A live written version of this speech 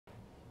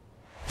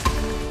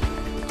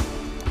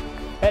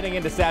Heading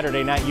into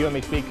Saturday night,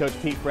 UMHB coach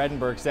Pete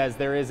Fredenberg says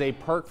there is a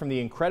perk from the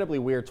incredibly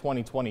weird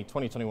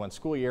 2020-2021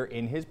 school year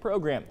in his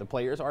program. The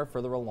players are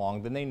further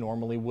along than they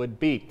normally would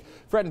be.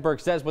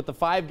 Fredenberg says with the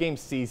 5-game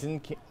season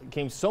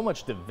came so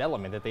much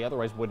development that they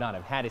otherwise would not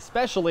have had,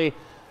 especially,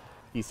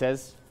 he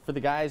says, for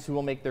the guys who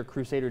will make their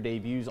Crusader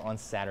debuts on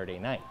Saturday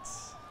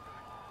nights.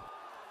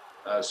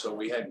 So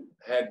we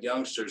had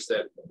youngsters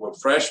that were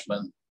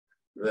freshmen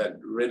that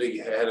really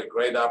had a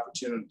great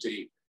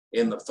opportunity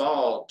in the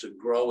fall to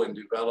grow and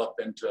develop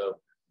into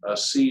a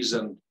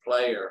seasoned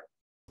player.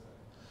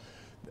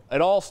 It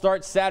all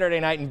starts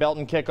Saturday night in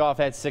Belton. Kickoff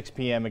at 6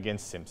 p.m.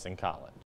 against Simpson College.